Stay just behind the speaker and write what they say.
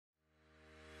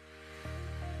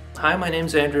Hi, my name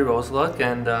is Andriy Rozeluk,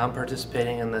 and I'm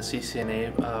participating in the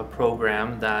CCNA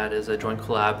program that is a joint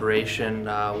collaboration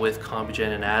with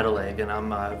Compugen and Adelaide, and I'm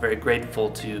very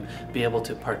grateful to be able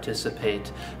to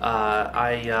participate.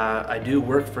 I do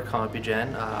work for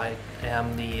Compugen. I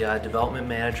am the development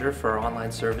manager for our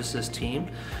online services team.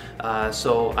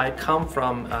 So I come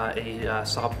from a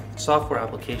software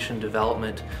application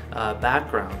development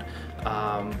background.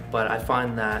 But I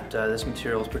find that this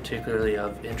material is particularly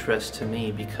of interest to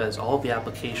me because all of the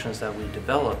applications that we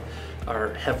develop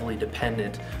are heavily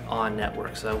dependent on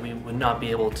networks. We would not be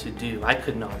able to do, I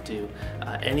could not do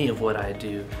any of what I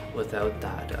do without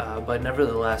that. But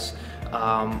nevertheless,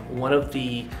 one of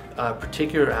the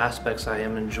particular aspects I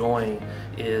am enjoying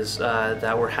is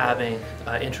that we're having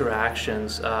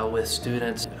interactions with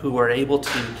students who are able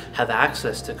to have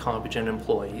access to Compugen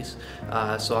employees.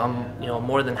 So I'm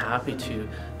more than happy to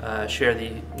share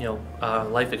the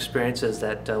life experiences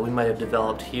that we might have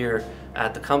developed here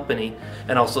at the company,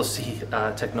 and also see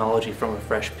technology from a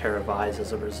fresh pair of eyes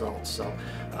as a result. So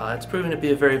it's proven to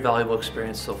be a very valuable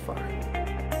experience so far.